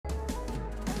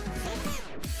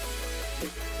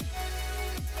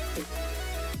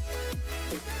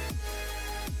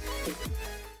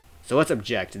So let's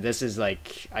object. This is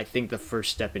like, I think, the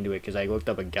first step into it, because I looked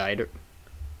up a guide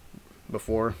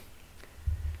before.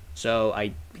 So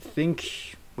I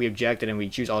think we object, and then we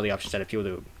choose all the options that appeal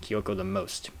to Kiyoko the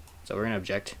most. So we're going to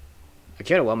object. I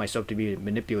can't allow myself to be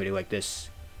manipulated like this.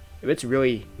 If it's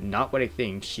really not what I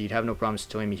think, she'd have no problems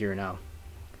telling me here and now.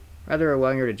 Rather,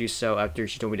 allowing her to do so after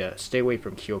she told me to stay away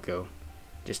from Kiyoko.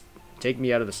 Just take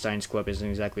me out of the science club isn't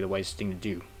exactly the wisest thing to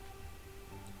do.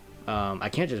 I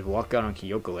can't just walk out on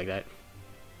Kiyoko like that.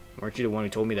 Weren't you the one who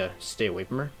told me to stay away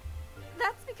from her?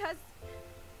 That's because...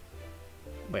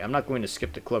 Wait, I'm not going to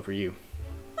skip the club for you.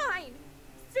 Fine!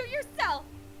 Suit yourself!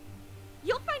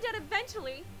 You'll find out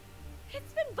eventually.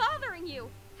 It's been bothering you,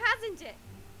 hasn't it?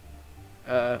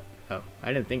 Oh,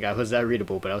 I didn't think I was that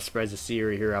readable, but I was surprised to see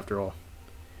her here after all.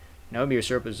 Naomi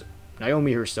herself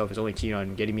is only keen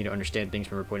on getting me to understand things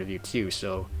from her point of view too,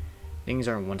 so things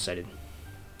aren't one-sided.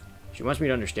 She wants me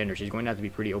to understand her. She's going to have to be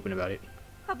pretty open about it.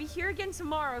 I'll be here again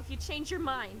tomorrow if you change your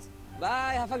mind.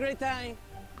 Bye, have a great time.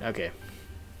 Okay.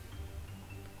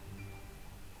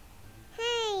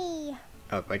 Hey.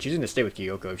 Oh, by choosing to stay with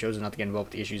Kiyoko, I've chosen not to get involved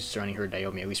with the issues surrounding her and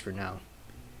Naomi, at least for now.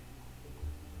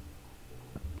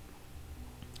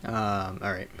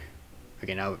 Alright.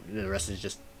 Okay, now the rest is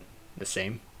just the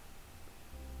same.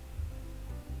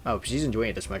 Oh, if she's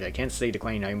enjoying it this much, I can't say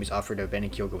declining Naomi's offer to abandon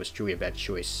Kiyoko was truly a bad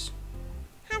choice.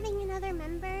 Having another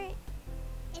member,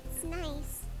 it's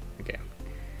nice. Okay.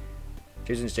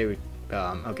 Choosing to stay with,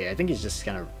 okay, I think he's just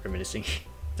kind of reminiscing.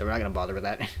 So we're not gonna bother with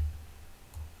that.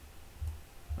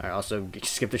 Alright, also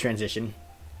skip the transition.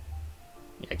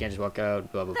 Yeah, I can't just walk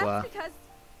out, blah blah blah. That's because...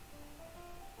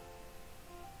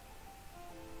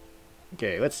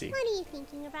 Okay, let's see. What are you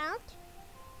thinking about?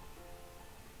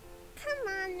 Come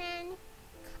on then.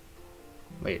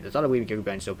 Wait, the thought of leaving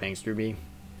Kiyoko still pangs through me.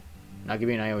 Not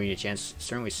giving Naomi a chance,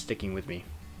 certainly sticking with me.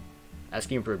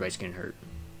 Asking him for advice can hurt.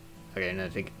 Okay, and I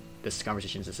think this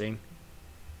conversation's the same.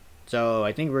 So,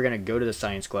 I think we're gonna go to the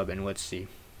science club and let's see.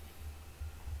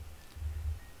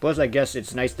 Plus, I guess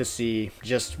it's nice to see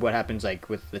just what happens, like,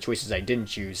 with the choices I didn't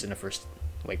choose in the first,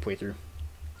 like, playthrough.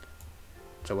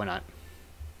 So, why not?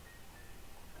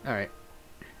 Alright.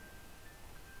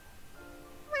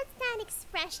 What's that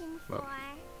expression for? Whoa.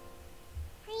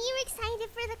 Are you excited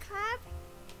for the club?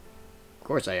 Of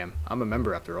course I am. I'm a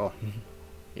member after all.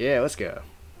 Yeah, let's go.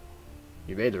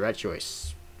 You made the right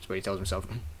choice. That's what he tells himself.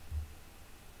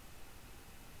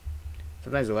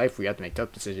 Sometimes in life we have to make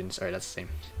tough decisions. Alright, that's the same.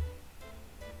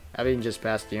 Having just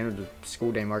passed the end of the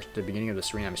school day marks the beginning of the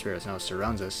serene atmosphere that now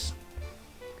surrounds us.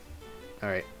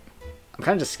 Alright. I'm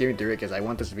kind of just skimming through it because I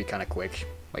want this to be kind of quick.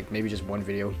 Like maybe just one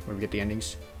video where we get the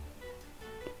endings.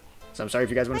 So I'm sorry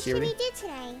if you guys want to see everything. What should we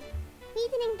do today? We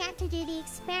didn't get to do the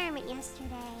experiment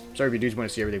yesterday. Sorry if you dudes want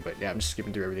to see everything, but yeah, I'm just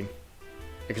skipping through everything.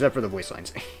 Except for the voice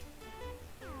lines.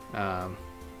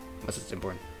 Unless it's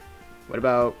important. What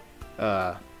about,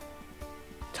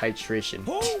 titration?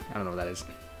 I don't know what that is.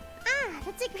 Ah,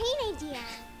 that's a great idea.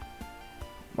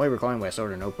 Why you recalling when I saw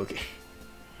her notebook?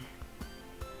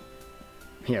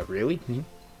 Yeah, really?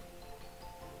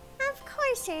 Of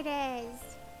course it is.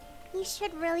 You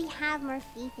should really have more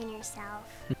faith in yourself.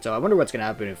 So I wonder what's gonna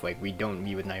happen if, like, we don't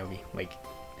meet with Naomi. Like,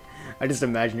 I just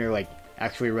imagine her, like,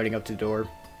 actually running up to the door,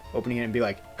 opening it and be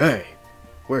like, "Hey,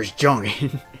 where's Johnny?"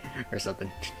 or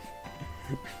something.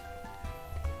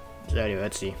 So anyway,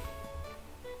 let's see.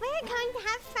 We're going to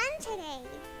have fun today,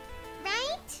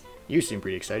 right? You seem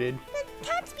pretty excited. But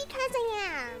that's because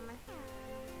I am.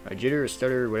 A jitter, a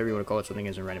stutter, whatever you want to call it, something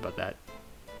isn't right about that.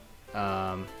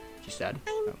 She's sad.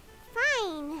 I'm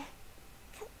fine.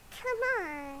 Come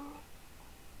on.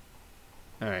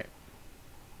 Alright.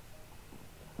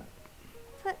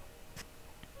 But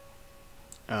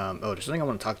oh, there's something I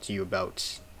want to talk to you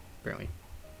about, apparently.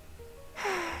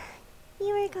 you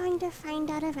were going to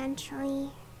find out eventually.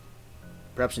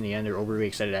 Perhaps in the end, her overly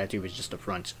excited attitude was just a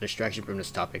front, a distraction from this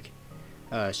topic.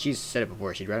 She's said it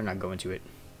before, she'd rather not go into it.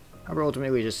 However,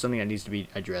 ultimately, it's just something that needs to be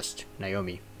addressed.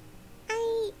 Naomi.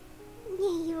 I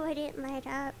knew you wouldn't let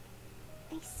up.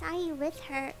 I saw you with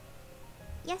her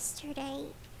yesterday.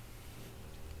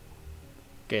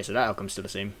 Okay, so that outcome's still the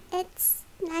same. It's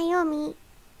Naomi,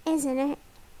 isn't it?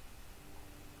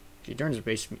 She turns her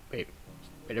face. Wait,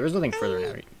 there was nothing further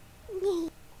now,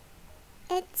 right?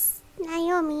 It's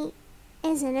Naomi,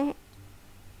 isn't it?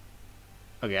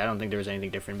 Okay, I don't think there was anything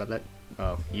different about that.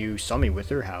 Oh, you saw me with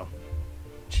her? How?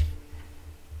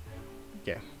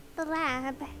 Yeah. The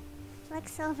lab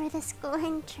looks over the school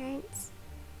entrance.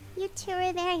 You two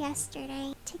were there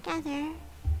yesterday, together.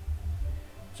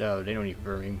 So, they don't even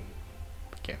confirm.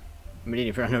 Okay.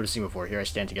 Immediately for not noticing before, here I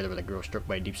stand together with a girl struck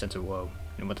by a deep sense of woe.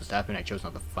 And what has happened, I chose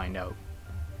not to find out.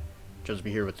 chose to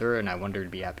be here with her, and I want her to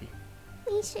be happy.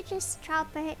 We should just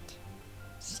drop it.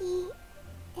 She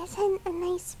isn't a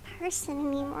nice person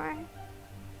anymore.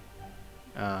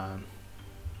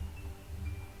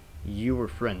 You were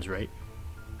friends, right?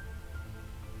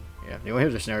 Yeah, the only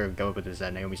other scenario we go up with is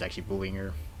that Naomi's actually bullying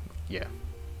her. Yeah.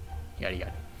 Yada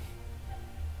yada.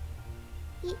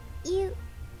 You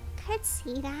could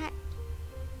see that.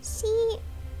 She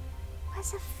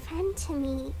was a friend to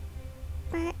me,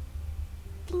 but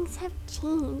things have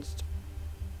changed.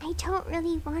 I don't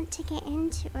really want to get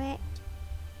into it.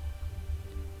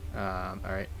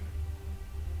 Alright.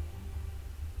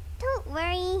 Don't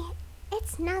worry,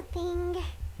 it's nothing.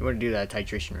 You want to do that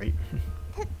titration, right?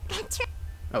 That's right.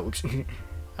 Oh, oops.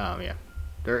 Yeah.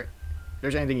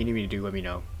 There's anything you need me to do, let me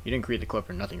know. You didn't create the club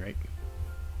for nothing, right?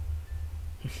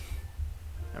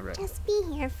 Alright. Just be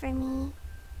here for me.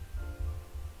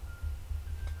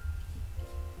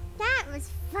 That was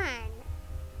fun.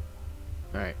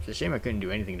 Alright, it's a shame I couldn't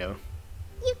do anything, though.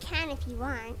 You can if you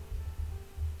want.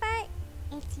 But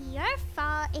it's your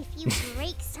fault if you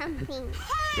break something.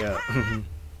 Yeah.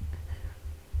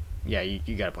 Yeah,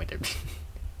 you got a point there.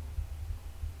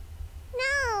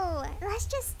 No! Let's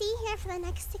just stay here for the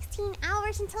next 16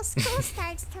 hours until school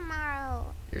starts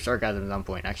tomorrow. Your sarcasm is on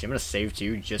point. Actually, I'm gonna save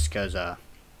too, just because,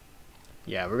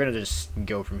 yeah, we're gonna just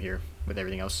go from here with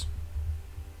everything else.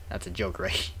 That's a joke,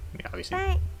 right? I mean, obviously.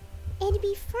 But it'd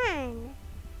be fun.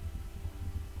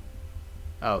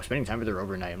 Oh, spending time with her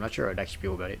overnight. I'm not sure I'd actually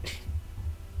feel about it.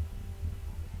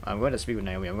 I'm going to speak with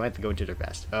Naomi. I'm going to have to go into their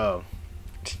past. Oh.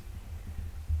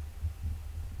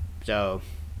 So,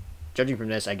 judging from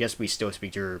this, I guess we still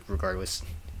speak to her regardless.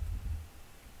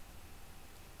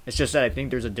 It's just that I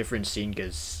think there's a different scene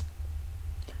because,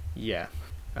 yeah.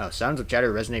 Oh, sounds of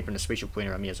chatter resonate from the spatial plane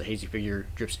around me as a hazy figure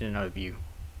drifts in and out of view.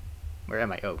 Where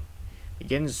am I? Oh.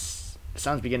 The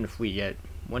sounds begin to flee, yet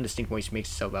one distinct voice makes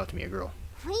itself out to me, a girl.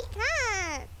 Wake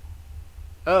up!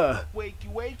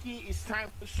 Wakey, wakey, it's time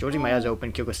for school. Closing my eyes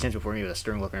open, Kiyoko stands before me with a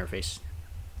stern look on her face.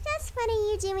 Just what are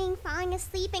you doing falling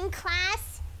asleep in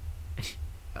class?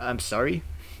 I'm sorry?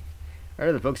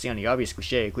 Rather than focusing on the obvious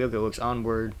cliche, Kiyoko looks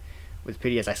onward with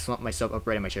pity as I slump myself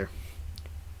upright in my chair.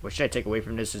 What should I take away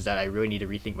from this is that I really need to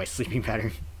rethink my sleeping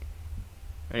pattern.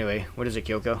 Anyway, what is it,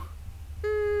 Kiyoko?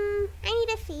 I need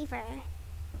a favor.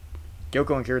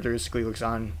 Kiyoko uncharacteristically looks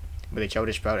on with a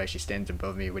childish pout as she stands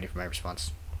above me waiting for my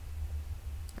response.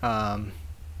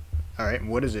 Alright,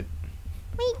 what is it?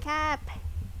 Wake up.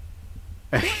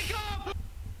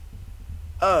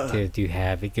 Did you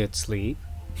have a good sleep?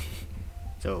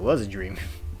 So it was a dream.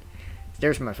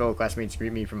 Stares from my fellow classmates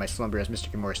greet me from my slumber as Mr.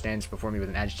 Kimura stands before me with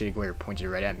an agitated glare pointed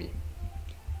right at me.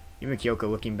 Even Kiyoko,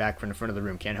 looking back from the front of the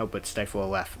room, can't help but stifle a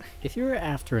laugh. If you're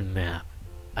after a nap,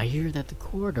 I hear that the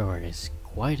corridor is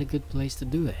quite a good place to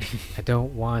do it. I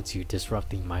don't want you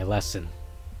disrupting my lesson.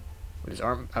 With his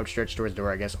arm outstretched towards the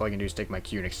door, I guess all I can do is take my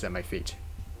cue and accept my fate.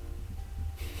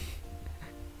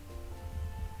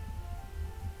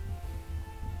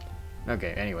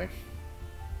 Okay, anyway.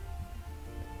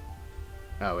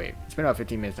 Oh wait, it's been about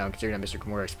 15 minutes now, considering that Mr.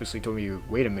 Kimura explicitly told me to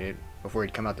wait a minute before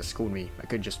he'd come out to scold me. I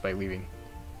could just by leaving.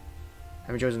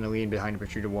 Having chosen to lean behind a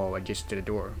protruded wall adjacent to the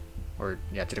door. Or,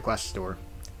 yeah, to the class's door.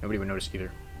 Nobody would notice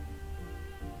either.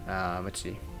 Let's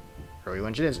see. Early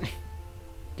lunch it is.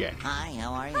 Yeah. Hi,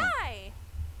 how are you? Hi!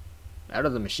 Out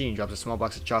of the machine drops a small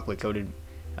box of chocolate-coated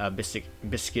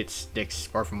biscuit sticks,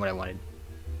 far from what I wanted.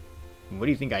 What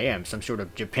do you think I am? Some sort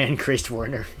of Japan-crazed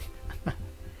foreigner?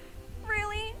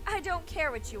 Really? I don't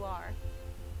care what you are.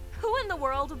 Who in the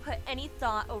world would put any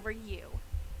thought over you?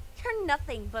 You're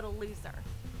nothing but a loser.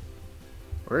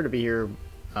 For her to be here,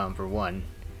 for one,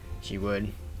 she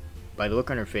would. By the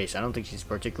look on her face, I don't think she's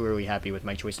particularly happy with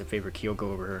my choice to favor Kiyoko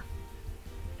over her.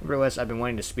 Nevertheless, I've been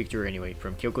wanting to speak to her anyway.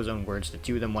 From Kyoko's own words, the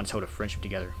two of them once held a friendship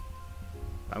together.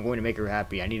 If I'm going to make her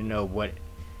happy, I need to know what,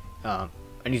 I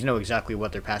need to know exactly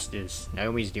what their past is.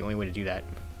 Naomi's the only way to do that.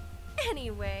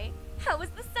 Anyway, how was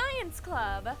the science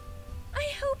club? I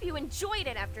hope you enjoyed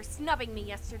it after snubbing me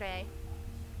yesterday.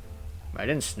 I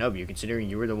didn't snub you, considering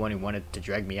you were the one who wanted to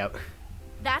drag me out.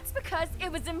 That's because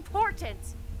it was important.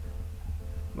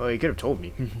 Well, you could have told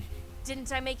me.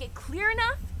 Didn't I make it clear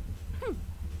enough?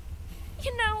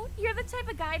 You know, you're the type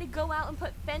of guy to go out and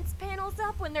put fence panels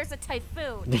up when there's a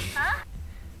typhoon, huh?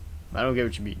 I don't get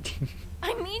what you mean.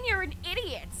 I mean, you're an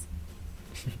idiot.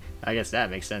 I guess that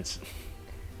makes sense.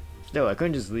 Still, I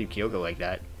couldn't just leave Kiyoko like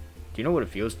that. Do you know what it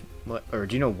feels, or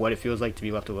do you know what it feels like to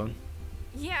be left alone?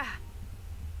 Yeah,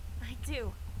 I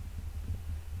do.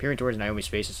 Peering towards Naomi's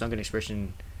face, a sunken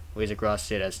expression lays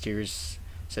across it as tears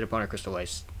set upon her crystal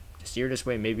eyes. To see her this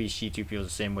way, maybe she too feels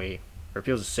the same way, or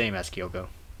feels the same as Kiyoko.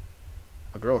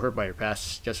 A girl hurt by her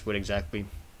past just what exactly?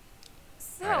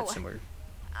 So, That's similar.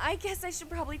 I guess I should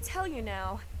probably tell you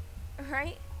now,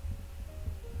 right?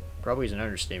 Probably is an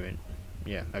understatement.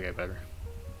 Yeah, okay, whatever.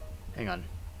 Hang on.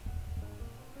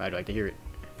 I'd like to hear it.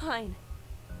 Fine.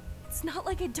 It's not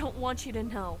like I don't want you to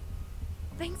know.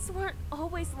 Things weren't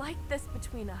always like this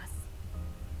between us.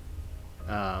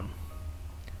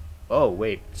 Oh,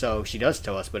 wait. So she does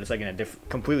tell us, but it's like in a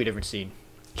completely different scene.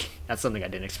 That's something I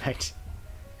didn't expect.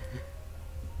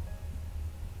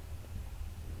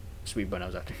 Sweet bun I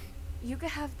was after. You could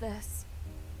have this.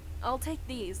 I'll take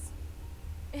these.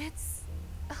 It's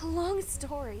a long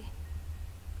story.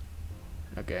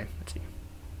 Okay, let's see.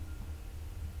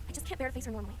 I just can't bear to face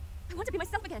her normally. I want to be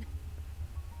myself again.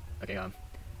 Okay, what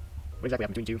exactly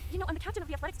happened between you two? You know, I'm the captain of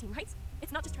the athletics team, right?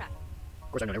 It's not just track.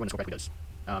 Of course I know, everyone in the school practically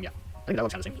does. Yeah. I think that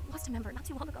looks kind of the same. We lost a member not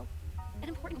too long ago. An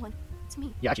important one. To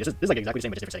me. Yeah, actually, this is like exactly the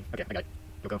same, but just different setting. Okay, I got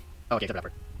it. Yoko. Oh, okay, except for that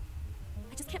part.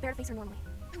 I just can't bear to face her normally.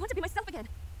 I want to be myself again.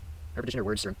 Her repetition, her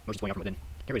words, her emotions flowing out from within.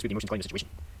 Can't really speak the emotions calling the situation.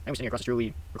 I was sitting across the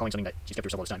truly recalling something that she's kept to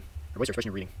herself all this time. Her voice, her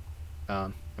expression, her reading.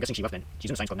 I'm guessing she left then. She's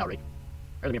in a science club now, right?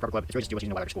 Rather than being a proper club, it's really just do what she's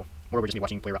doing while after school. Moreover, just me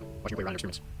watching her play around her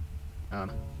experiments.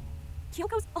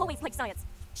 Kyoko's always liked science.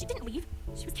 She didn't leave.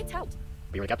 She was kicked out.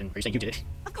 But you're the captain. Are you saying you did it?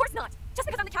 Of course not. Just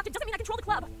because I'm the captain doesn't mean I control the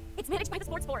club. It's managed by the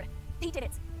sports board. They did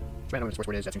it. So I know what the sports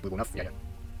board is. That seems believable enough. Yeah.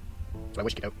 So I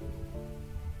wish you could out.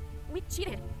 We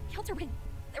cheated. Helped her win.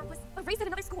 There was a race at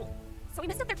another school. So we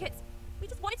messed up their kids. We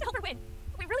just wanted to help her win.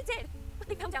 We really did. But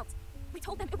they found out. We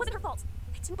told them it wasn't her fault.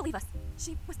 They didn't believe us.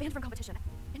 She was banned from competition.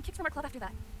 And kicked from our club after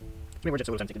that. I mean, we're just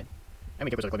a little time taken in. I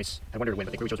mean, Kyoko's other clubmates. I wanted her to win,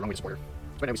 but they clearly chose the wrong way to support her.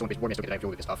 So right now we still want to board mates that I feel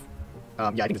really pissed off.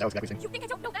 Yeah, I think that was exactly the same. You think I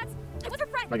don't know that? I was her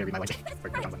friend. I'm not gonna read my lines. Best For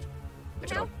friend. John's lines.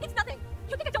 Next Now, level. it's nothing.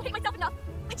 You think I don't hate myself enough?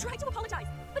 I tried to apologize.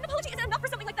 But an apology isn't enough for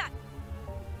something like that.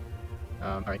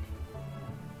 Alright.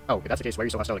 Oh, if that's the case, why are you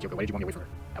so hostile to Kyoko? Why did you want me away from her?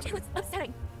 It was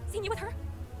upsetting. Seeing you with her.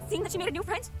 Seeing that she made a new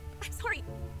friend. I'm sorry.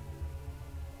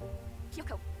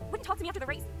 Kiyoko wouldn't talk to me after the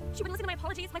race. She wouldn't listen to my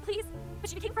apologies, my pleas. But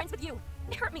she became friends with you.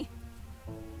 It hurt me.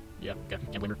 Yeah, okay.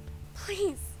 Can't blame her.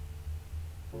 Please.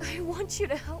 I want you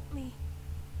to help me.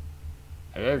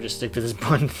 I better just stick to this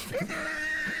bun.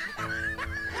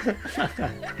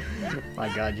 My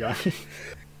god, John.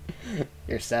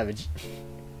 You're a savage.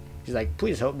 He's like,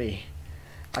 please help me.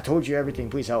 I told you everything,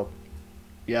 please help.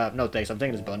 Yeah, no thanks, I'm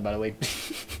taking this bun, by the way.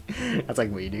 That's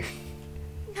like what you do.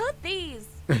 Not these.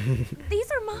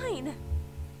 These are mine.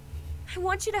 I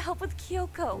want you to help with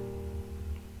Kiyoko.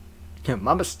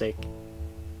 My mistake.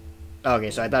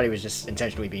 Okay, so I thought he was just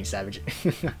intentionally being savage.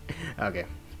 Okay.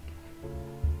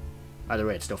 Either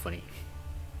way, it's still funny.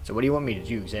 So what do you want me to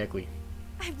do exactly?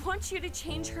 I want you to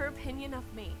change her opinion of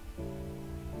me.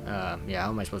 Yeah, how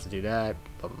am I supposed to do that?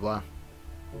 Blah, blah, blah.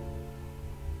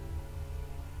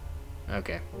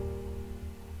 Okay.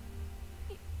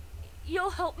 You'll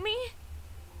help me?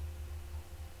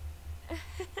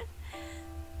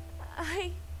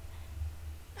 I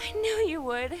knew you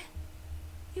would.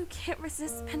 You can't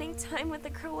resist spending time with a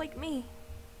girl like me.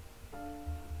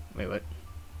 Wait, what?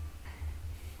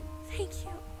 Thank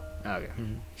you. Okay.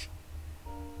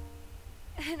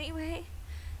 Anyway,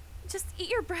 just eat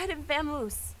your bread and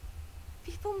vamoose.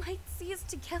 People might see us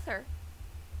together.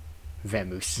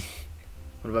 Vamoose.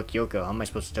 What about Kiyoko? How am I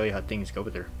supposed to tell you how things go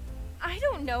with her? I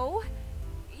don't know.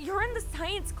 You're in the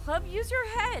science club. Use your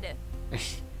head.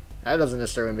 That doesn't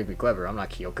necessarily make me clever. I'm not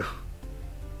Kiyoko.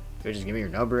 So just give me your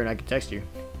number and I can text you.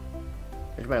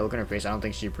 Judging by the look on her face, I don't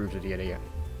think she approves of the idea.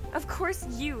 Of course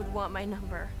you'd want my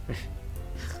number.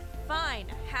 Fine,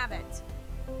 have it.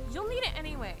 You'll need it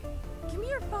anyway. Give me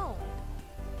your phone.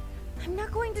 I'm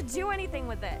not going to do anything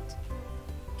with it.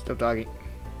 Still talking.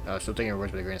 Still taking her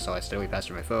words with a grain of salt. I steadily passed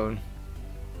her my phone.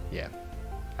 Yeah.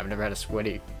 I've never had a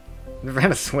sweaty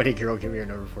girl give me her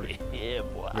number before. Yeah,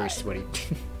 boy. Very sweaty.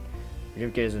 Your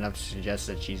kid is enough to suggest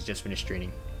that she's just finished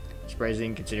training.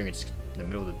 Surprising considering it's the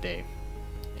middle of the day.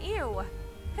 Ew.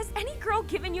 Has any girl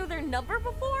given you their number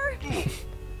before?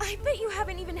 I bet you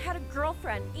haven't even had a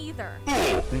girlfriend either.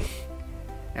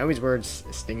 Naomi's words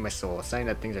sting my soul, a sign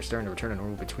that things are starting to return to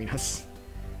normal between us.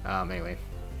 Anyway.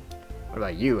 What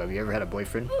about you? Have you ever had a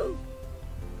boyfriend?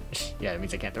 Yeah, that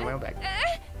means I can't throw my own back.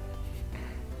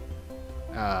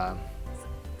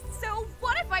 So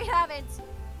what if I haven't?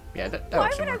 Yeah, that Why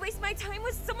was would I similar. waste my time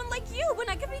with someone like you when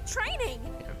I could be training?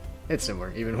 Yeah, it's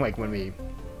similar, even like when we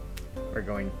were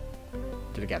going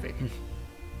to the cafe.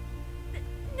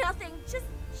 Nothing. Just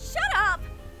shut up.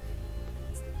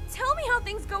 Tell me how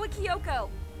things go with Kiyoko.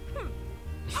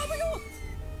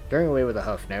 Bearing away with a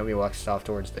huff, Naomi walks off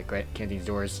towards the canteen's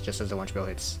doors just as the lunch bell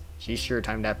hits. She sure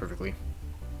timed that perfectly.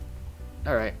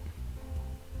 Alright.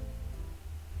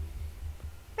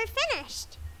 We're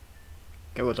finished.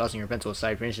 Kyoko, tossing her pencil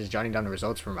aside, finishes jotting down the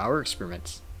results from our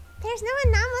experiments. There's no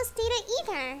anomalous data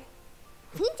either.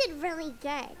 We did really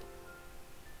good.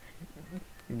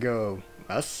 Go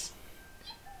us?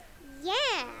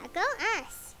 Yeah, go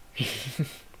us.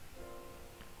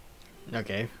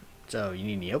 Okay, so you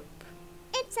need any help?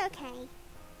 It's okay.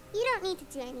 You don't need to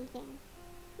do anything.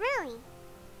 Really.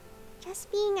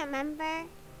 Just being a member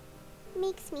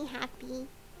makes me happy.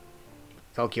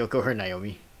 Call Kiyoko or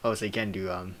Naomi. Oh, so you can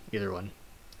do either one.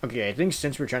 Okay, I think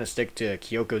since we're trying to stick to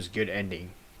Kyoko's good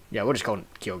ending, yeah, we'll just call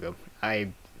Kiyoko.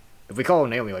 If we call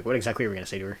Naomi, like, what exactly are we gonna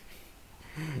say to her?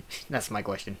 That's my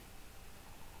question.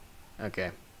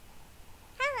 Okay.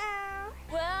 Hello.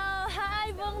 Well,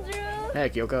 hi, bonjour. Hey,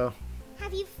 Kiyoko.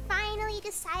 Have you finally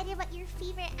decided what your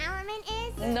favorite element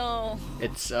is? No.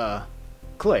 It's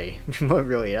clay. But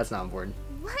really, that's not important.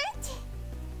 What?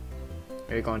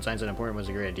 Maybe calling science unimportant was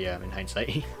a great idea in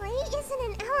hindsight. Clay isn't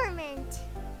an element.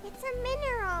 It's a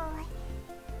mineral.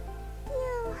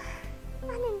 You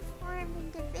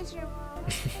uninformed individual.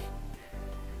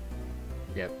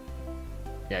 Yep.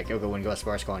 Yeah, Kiyoko wouldn't go as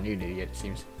far as calling you an idiot, it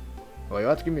seems. Well, you'll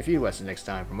have to give me a few lessons next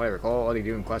time. From what I recall, all they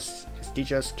do in class is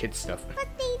teach us kids stuff. But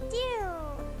they do.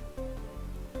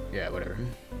 Yeah, whatever.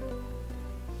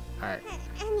 Alright.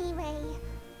 Anyway,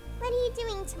 what are you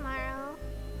doing tomorrow?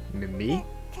 Me?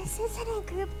 This isn't a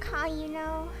group call, you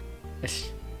know.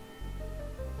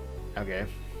 Okay.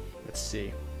 Let's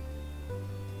see.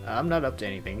 I'm not up to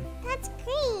anything. That's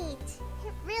great.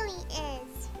 It really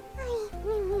is. I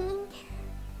mean,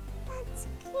 that's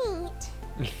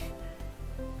great.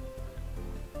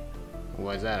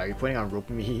 What is that? Are you planning on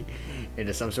roping me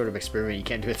into some sort of experiment you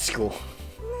can't do at school?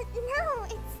 No,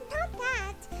 it's not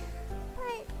that.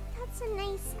 But that's a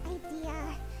nice idea.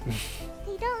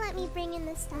 They don't let me bring in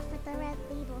the stuff with the red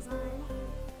labels on.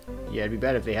 Yeah, it'd be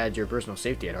bad if they had your personal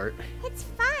safety at heart. It's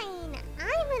fine.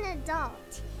 I'm an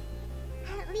adult.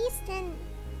 At least in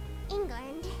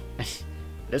England.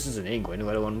 This isn't England,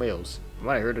 let alone Wales. From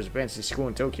what I heard, there's a fancy school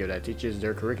in Tokyo that teaches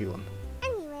their curriculum.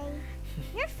 Anyway,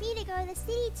 you're free to go to the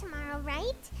city tomorrow,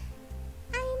 right?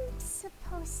 I'm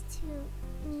supposed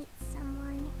to meet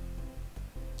someone.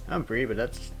 I'm free, but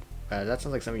that sounds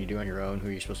like something you do on your own. Who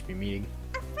you're supposed to be meeting?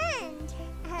 A friend,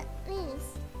 at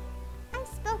least. I've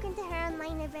spoken to her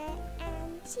online a bit,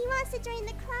 and she wants to join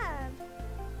the club.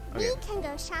 Okay. We can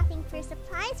go shopping for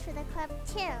supplies for the club,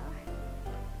 too.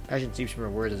 Passion seeps from her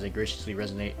words as they graciously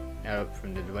resonate out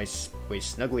from the device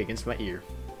placed snugly against my ear.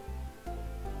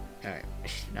 Alright.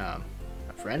 A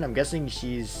friend? I'm guessing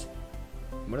she's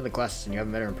one of the classes and you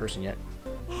haven't met her in person yet.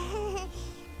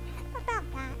 About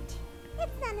that.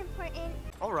 It's not important.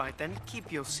 Alright then, keep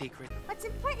your secret. What's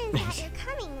important is that you're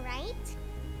coming, right?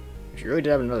 If you really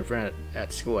did have another friend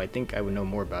at school, I think I would know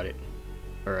more about it.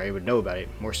 Or I would know about it.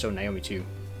 More so Naomi too.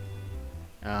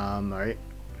 Alright.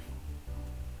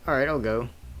 Alright, I'll go.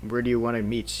 Where do you want to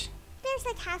meet? There's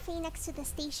a cafe next to the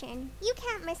station. You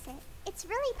can't miss it. It's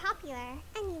really popular.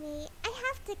 Anyway, I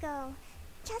have to go.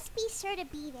 Just be sure to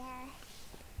be there.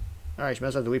 Alright, she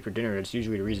must have to leave for dinner. That's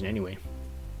usually the reason anyway.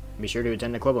 Be sure to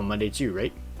attend the club on Monday too,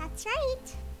 right? That's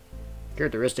right.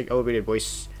 Characteristic elevated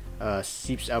voice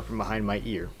seeps out from behind my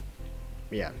ear.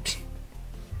 Yeah.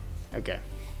 Okay.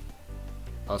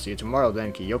 I'll see you tomorrow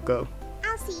then, Kiyoko.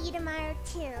 I'll see you tomorrow,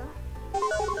 too.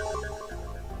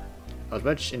 As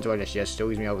much intellect as she has, still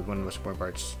leaves me out with one of the most important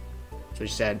parts. So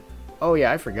she said, "Oh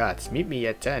yeah, I forgot. Meet me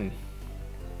at 10.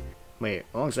 Wait,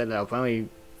 alongside that,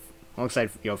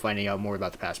 finding out more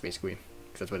about the past, basically.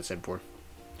 Because that's what it said before.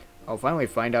 I'll finally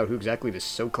find out who exactly this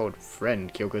so-called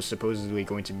friend Kiyoko is supposedly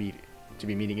going to be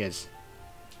meeting is.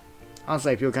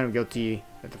 Honestly, I feel kind of guilty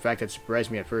at the fact that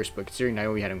surprised me at first, but considering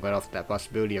Naomi hadn't let off that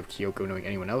possibility of Kiyoko knowing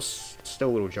anyone else, it's still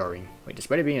a little jarring. Wait,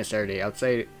 despite it being a Saturday,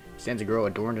 outside stands a girl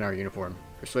adorned in our uniform.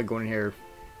 Her slick golden hair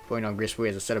flowing on gracefully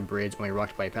as a set of braids only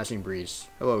rocked by a passing breeze.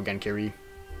 Hello again, Ceri.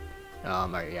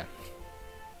 Alright, yeah.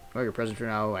 Well, your present for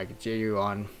now, I can cheer you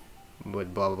on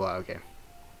with blah blah blah, okay.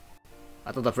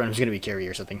 I thought the friend was gonna be Ceri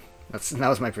or something. That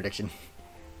was my prediction.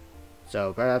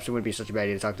 So, perhaps it wouldn't be such a bad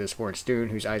idea to talk to this foreign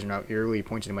student whose eyes are now eerily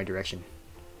pointed in my direction.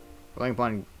 Relying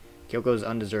upon Kyoko's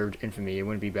undeserved infamy, it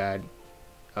wouldn't be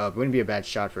a bad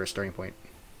shot for a starting point.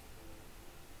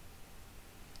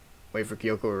 Wait for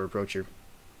Kiyoko or approach her.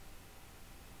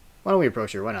 Why don't we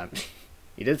approach her? Why not?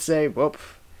 He did say, whoop.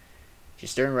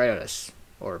 She's staring right at us.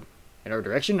 Or in our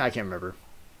direction? I can't remember.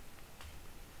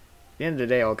 At the end of the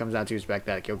day, all it comes down to is the fact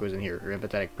that Kyoko's in here. Her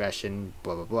empathetic passion,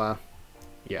 blah blah blah.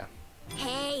 Yeah.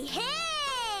 Hey, hey!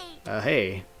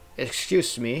 Hey.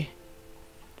 Excuse me.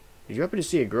 Did you happen to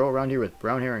see a girl around here with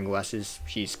brown hair and glasses?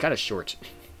 She's kinda short.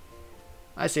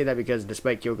 I say that because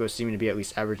despite Kiyoko seeming to be at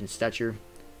least average in stature,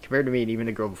 Compared to me and even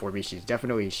the girl before me, she's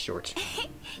definitely short.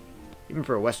 Even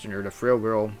for a Westerner, the frail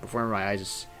girl before my eyes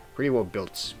is pretty well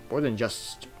built. More than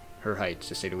just her height,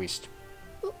 to say the least.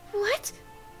 What?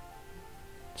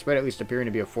 Despite at least appearing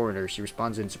to be a foreigner, she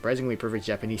responds in surprisingly perfect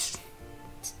Japanese.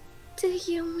 Do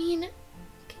you mean...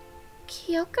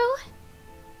 Kiyoko?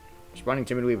 Responding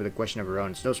timidly with a question of her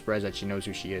own, it's no surprise that she knows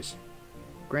who she is.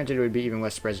 Granted, it would be even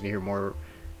less surprising to hear more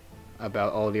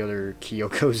about all the other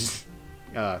Kiyokos,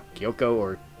 Kiyoko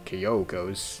or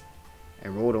Kiyokos,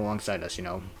 enrolled alongside us, you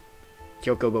know.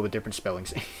 Kiyoko, but with different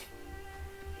spellings.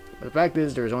 But the fact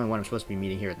is, there is only one I'm supposed to be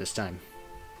meeting here at this time.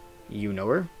 You know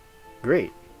her?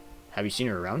 Great. Have you seen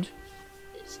her around?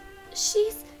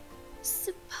 She's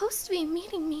supposed to be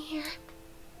meeting me here.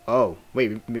 Oh,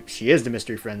 wait, she is the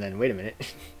mystery friend then. Wait a minute.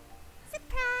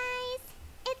 Surprise!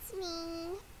 It's me.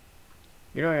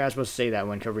 You know you're not supposed to say that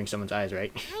when covering someone's eyes,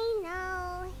 right? I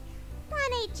know.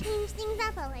 Thought I'd change things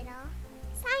up a little.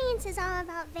 Science is all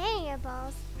about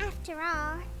variables, after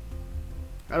all.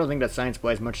 I don't think that science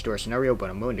applies much to our scenario, but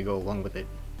I'm willing to go along with it.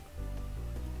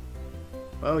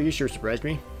 Well, you sure surprised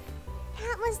me.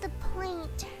 That was the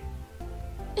point.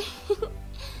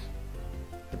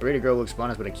 The braided girl looks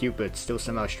honest with a cute but still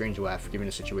somehow strange laugh given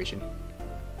the situation.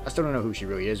 I still don't know who she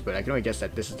really is, but I can only guess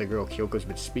that this is the girl Kyoko's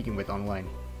been speaking with online.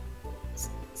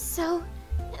 So,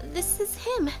 this is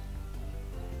him.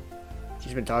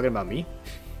 She's been talking about me?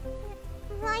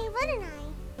 Why wouldn't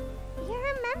I? You're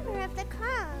a member of the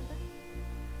club.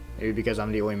 Maybe because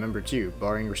I'm the only member too,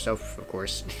 barring yourself, of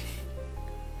course.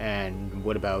 And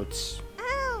what about...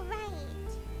 Oh,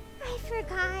 right. I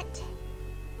forgot.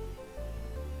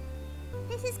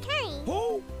 This is Ceri.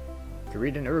 Who?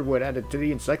 Ceri Irwood added to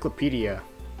the encyclopedia.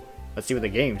 Let's see what the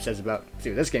game says about... Let's see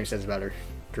what this game says about her.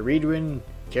 Ceri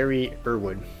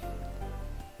Irwood.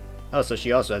 Oh, so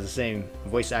she also has the same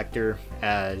voice actor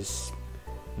as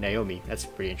Naomi. That's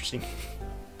pretty interesting.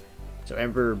 So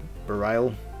Ember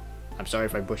Barile. I'm sorry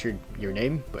if I butchered your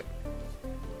name, but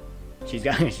she's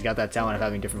got that talent of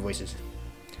having different voices.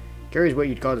 Ceri's what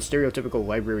you'd call the stereotypical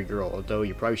library girl, although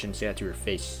you probably shouldn't say that to her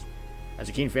face. As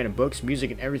a keen fan of books,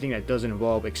 music, and everything that doesn't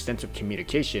involve extensive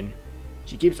communication,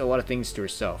 she keeps a lot of things to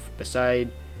herself,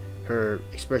 beside her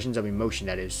expressions of emotion,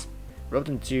 that is. Roped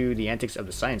into the antics of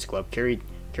the science club, Ceri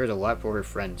cares a lot for her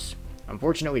friends.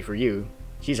 Unfortunately for you,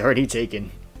 she's already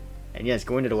taken. And yes,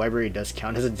 going to the library does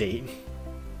count as a date.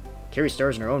 Ceri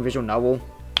stars in her own visual novel,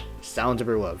 Sounds of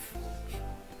Her Love.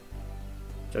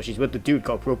 So she's with the dude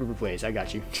called Pro Paper Plays. I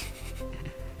got you.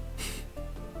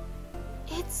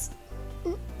 It's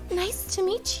nice to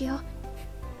meet you.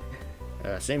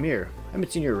 Same here. I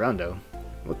haven't seen you around though.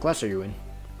 What class are you in?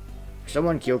 For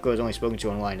someone Kiyoko has only spoken to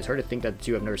online, it's hard to think that the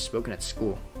two have never spoken at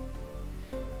school.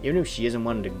 Even if she isn't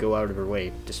one to go out of her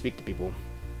way to speak to people,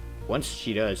 once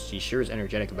she does, she sure is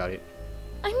energetic about it.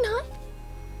 I'm not.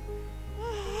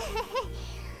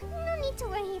 No need to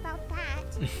worry about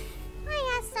that.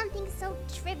 I asked something so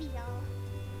trivial.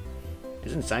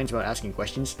 Isn't science about asking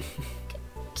questions?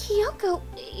 Kiyoko,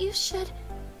 you should...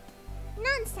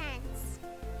 Nonsense.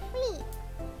 Wait,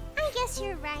 I guess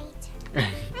you're right.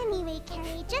 Anyway,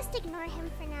 Ceri, just ignore him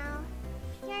for now.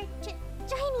 You're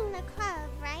joining the club,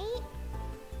 right?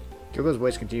 Kyoko's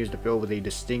voice continues to fill with a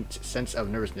distinct sense of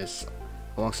nervousness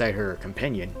alongside her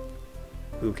companion,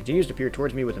 who continues to peer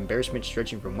towards me with embarrassment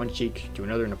stretching from one cheek to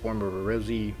another in the form of a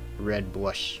rosy red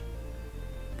blush.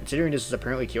 Considering this is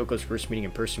apparently Kyoko's first meeting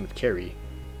in person with Ceri,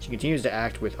 she continues to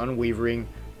act with unwavering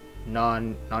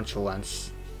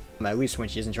nonchalance, at least when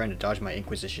she isn't trying to dodge my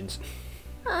inquisitions.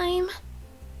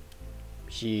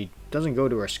 She doesn't go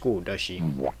to our school, does she?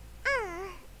 About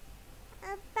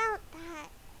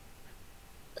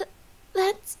that.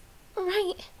 That's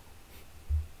right.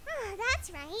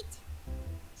 That's right.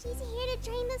 She's here to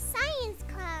join the science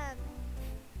club.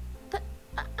 But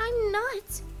I'm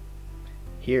not.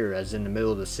 Here, as in the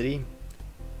middle of the city?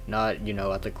 Not, you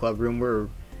know, at the club room where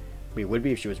we would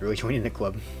be if she was really joining the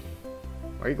club.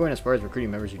 Why are you going as far as recruiting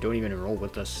members who don't even enroll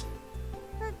with us?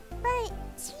 But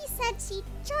she said she'd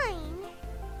join.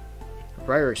 Her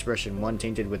prior expression, one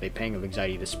tainted with a pang of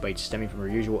anxiety despite stemming from her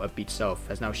usual upbeat self,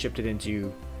 has now shifted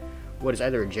into what is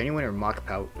either a genuine or mock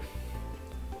pout.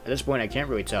 At this point, I can't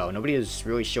really tell. Nobody has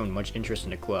really shown much interest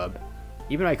in the club.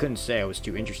 Even I couldn't say I was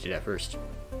too interested at first.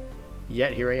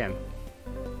 Yet, here I am.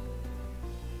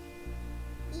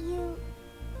 You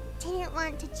didn't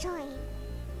want to join.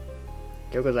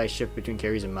 Kyoko's eyes shift between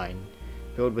Ceri's and mine,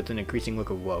 filled with an increasing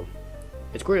look of woe.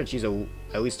 It's clear that she's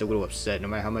at least a little upset, no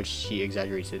matter how much she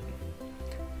exaggerates it.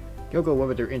 Kiyoko, what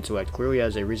with her intellect, clearly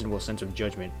has a reasonable sense of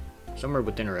judgment, somewhere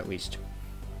within her at least.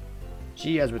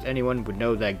 She, as with anyone, would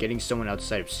know that getting someone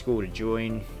outside of school to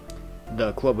join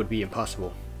the club would be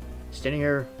impossible. Standing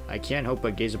here, I can't help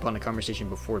but gaze upon the conversation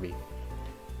before me.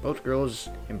 Both girls,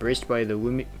 embraced by the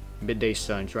gloomy midday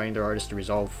sun, trying their hardest to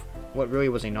resolve what really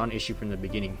was a non-issue from the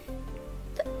beginning.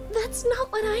 That's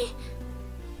not what I...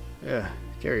 Yeah,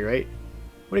 Ceri, right?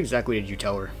 What exactly did you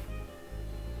tell her?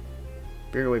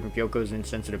 Peering away from Kiyoko's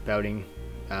insensitive pouting.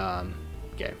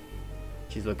 Okay.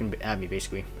 She's looking at me,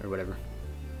 basically, or whatever.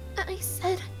 I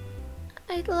said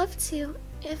I'd love to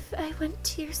if I went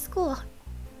to your school.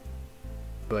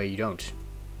 But you don't.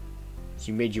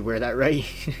 She made you wear that, right?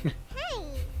 Hey!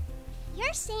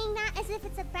 You're saying that as if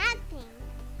it's a bad thing.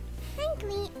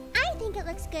 Frankly, I think it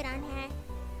looks good on her.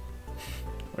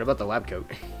 What about the lab coat?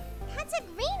 That's a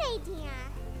great idea.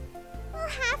 We'll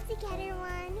have to get her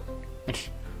one.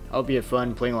 Albeit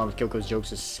fun, playing along with Kyoko's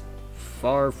jokes is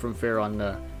far from fair on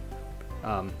the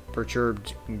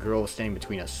perturbed girl standing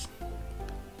between us.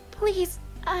 Please,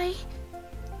 I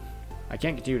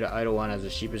can't continue to idle on as a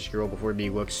sheepish girl before me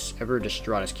looks ever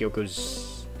distraught as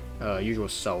Kyoko's usual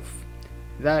self.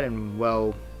 That and,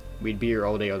 well, we'd be here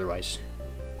all day otherwise.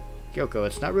 Kiyoko,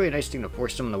 it's not really a nice thing to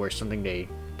force someone to wear something they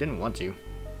didn't want to.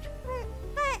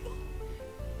 But...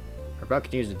 Our plot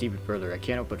continues to deepen further. I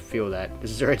can't help but feel that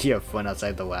this is her idea of fun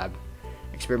outside the lab.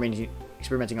 Experimenting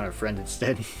on her friends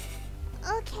instead.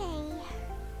 Okay.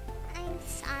 I'm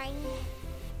sorry.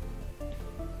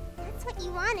 That's what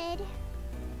you wanted.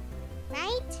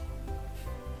 Right?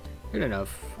 Good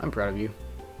enough. I'm proud of you.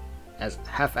 As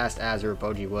half-assed as her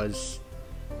apology was,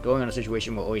 dwelling on a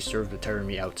situation will always serve to tire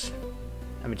me out.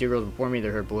 I mean, two girls before me,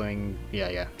 they're her blowing...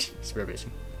 Yeah. Spare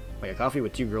basing. Like a coffee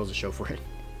with two girls to show for it.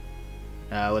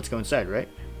 Let's go inside, right?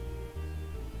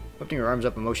 Lifting her arms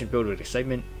up, emotion filled with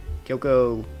excitement,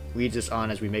 Kiyoko leads us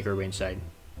on as we make our way inside.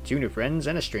 Two new friends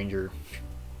and a stranger.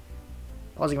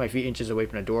 Pausing my feet inches away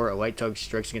from the door, a light tug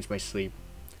strikes against my sleeve.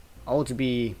 All to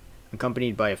be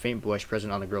accompanied by a faint blush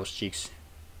present on the girl's cheeks.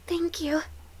 thank you.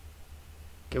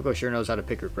 Kiyoko sure knows how to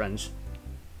pick her friends.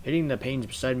 Hitting the panes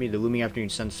beside me, the looming afternoon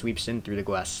sun sweeps in through the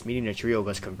glass, meeting a trio of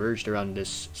us converged around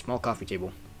this small coffee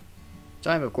table.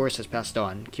 Time, of course, has passed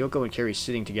on. Kiyoko and Ceri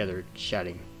sitting together,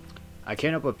 chatting. I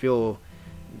can't help but feel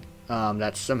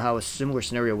that somehow a similar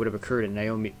scenario would have occurred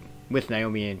with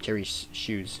Naomi in Ceri's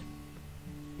shoes.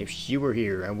 If she were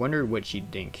here, I wonder what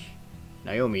she'd think.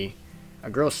 Naomi, a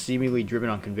girl seemingly driven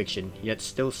on conviction, yet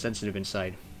still sensitive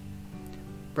inside.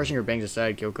 Brushing her bangs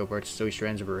aside, Kiyoko parts the silly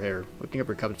strands of her hair, lifting up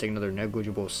her cup to take another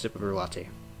negligible sip of her latte.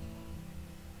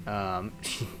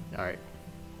 Alright.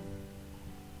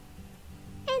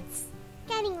 It's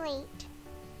getting late.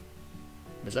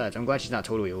 Besides, I'm glad she's not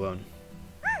totally alone.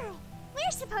 Hi!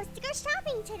 We're supposed to go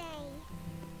shopping today.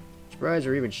 Surprise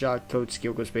or even shock coats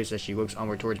Kiyoko's face as she looks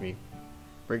onward towards me,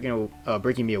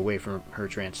 breaking me away from her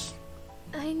trance.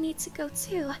 I need to go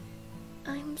too.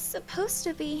 I'm supposed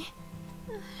to be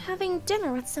having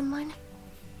dinner with someone.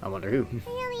 I wonder who.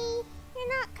 Really?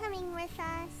 You're not coming with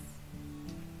us.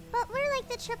 But we're like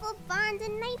the triple bond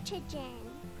in nitrogen.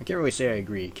 I can't really say I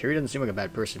agree. Ceri doesn't seem like a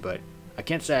bad person, but I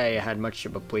can't say I had much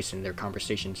of a place in their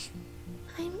conversations.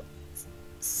 I'm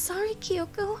sorry,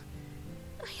 Kiyoko.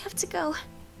 I have to go.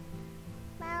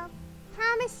 Well,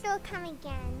 promise you'll come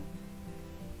again.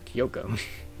 Kiyoko.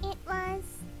 It was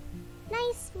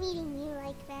nice meeting you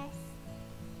like this.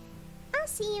 I'll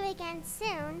see you again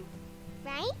soon,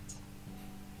 right?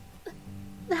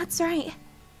 That's right.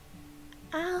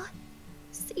 I'll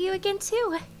see you again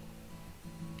too.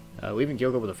 Leaving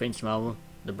Kiyoko with a faint smile,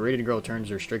 the berated girl turns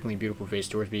her strikingly beautiful face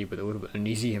towards me with a little bit of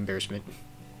uneasy embarrassment.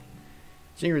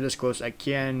 Seeing her this close, I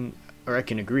can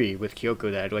agree with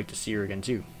Kiyoko that I'd like to see her again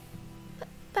too.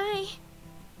 Bye.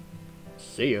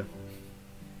 See ya.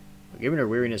 But given her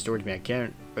weariness towards me, I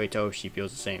can't really tell if she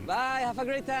feels the same. Bye, have a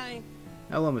great time.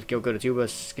 Not alone with Kiyoko, the two of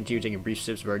us continue taking brief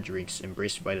sips of our drinks,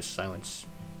 embraced by the silence.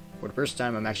 For the first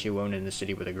time, I'm actually alone in the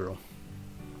city with a girl.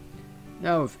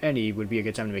 Now, if any, would be a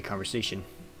good time to make conversation.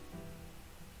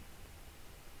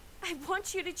 I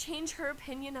want you to change her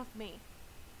opinion of me,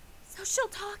 so she'll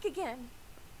talk again.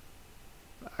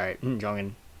 Alright,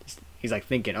 Jongin. He's like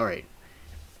thinking, alright,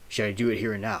 should I do it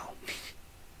here and now?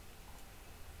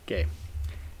 Okay.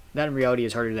 That in reality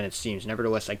is harder than it seems.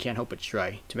 Nevertheless, I can't help but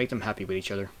try to make them happy with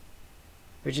each other.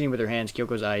 Fidgeting with her hands,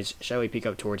 Kyoko's eyes shyly peek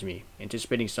up towards me,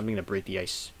 anticipating something to break the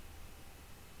ice.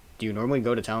 Do you normally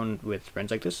go to town with friends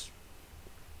like this?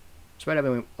 Despite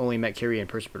having only met Ceri in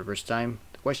person for the first time,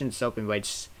 the question itself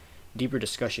invites deeper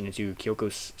discussion into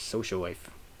Kyoko's social life.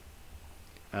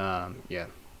 Yeah.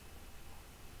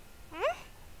 Huh?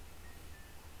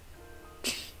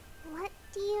 What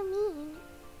do you mean?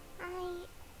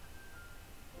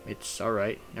 It's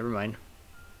alright, never mind.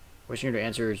 Wishing her to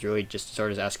answer is really just as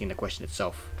hard as asking the question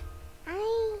itself.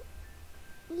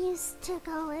 You used to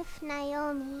go with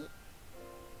Naomi,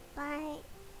 but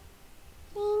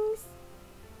things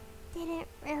didn't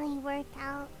really work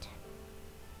out.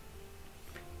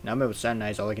 Now I'm with sad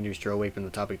eyes, all I can do is throw away from the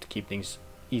topic to keep things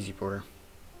easy for her.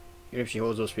 Even if she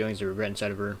holds those feelings of regret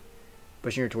inside of her,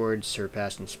 pushing her towards her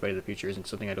past in spite of the future isn't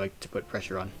something I'd like to put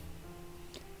pressure on.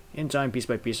 In time, piece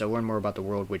by piece, I'll learn more about the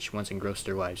world which once engrossed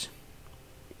their lives.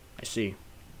 I see.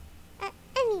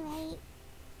 Anyway,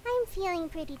 I'm feeling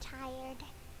pretty tired.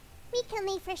 We can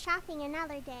leave for shopping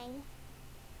another day.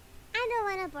 I don't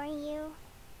want to bore you.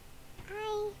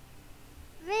 I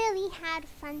really had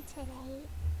fun today.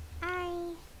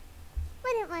 I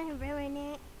wouldn't want to ruin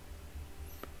it.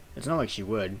 It's not like she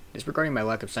would. Disregarding my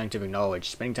lack of scientific knowledge,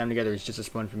 spending time together is just as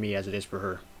fun for me as it is for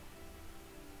her.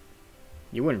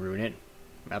 You wouldn't ruin it.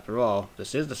 After all,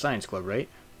 this is the science club, right?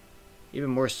 Even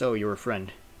more so, you're a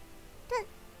friend. Thank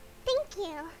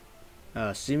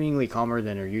you. Seemingly calmer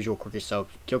than her usual quirky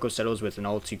self, Kiyoko settles with an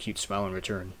all-too-cute smile in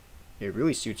return. It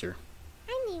really suits her.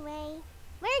 Anyway,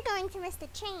 we're going to miss the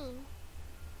train.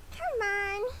 Come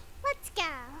on, let's go.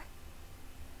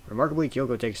 Remarkably,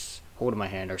 Kiyoko takes hold of my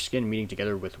hand, our skin meeting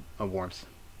together with a warmth.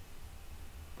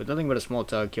 With nothing but a small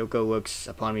tug, Kiyoko looks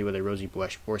upon me with a rosy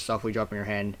blush, before softly dropping her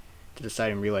hand to the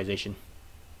side in realization.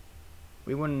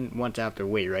 We wouldn't want to have to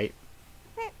wait, right?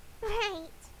 Right.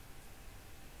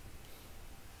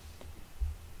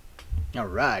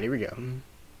 Alright, here we go.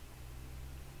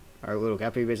 Our little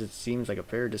cafe visit seems like a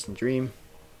fair distant dream.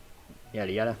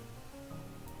 Yada yada.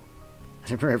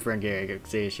 Her friend Gary, I could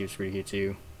say she was pretty cute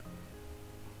too.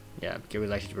 Yeah, Kyoko's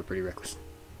actions were pretty reckless.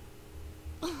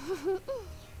 You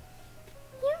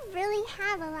really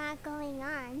have a lot going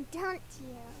on, don't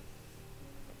you?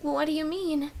 What do you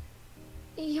mean?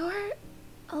 You're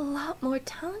a lot more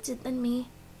talented than me.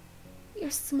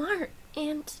 You're smart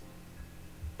and...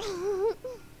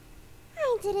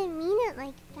 I didn't mean it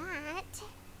like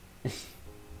that.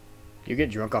 You get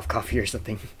drunk off coffee or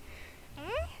something.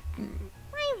 Eh?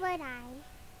 Why would I?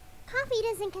 Coffee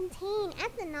doesn't contain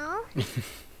ethanol.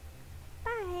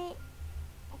 But it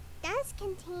does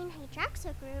contain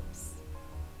hydroxyl groups,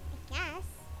 I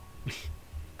guess.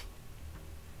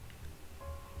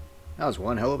 That was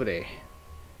one hell of a day.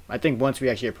 I think once we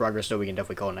actually get progress though, we can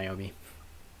definitely call Naomi.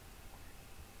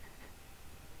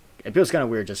 It feels kind of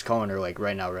weird just calling her like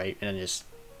right now, right? And then just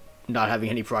not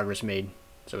having any progress made.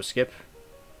 So skip.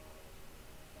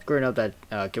 Squaring out that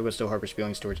Kyoko still harbors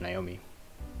feelings towards Naomi.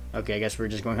 Okay, I guess we're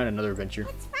just going on another adventure.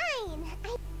 It's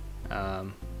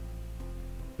fine.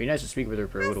 Be nice to speak with her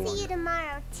for a little I'll see longer. you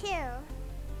tomorrow, too.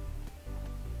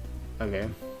 Okay.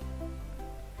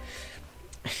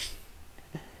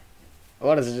 A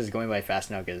lot of this is just going by fast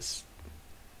now because,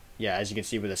 yeah, as you can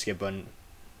see with the skip button,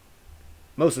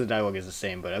 most of the dialogue is the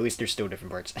same, but at least there's still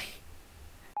different parts.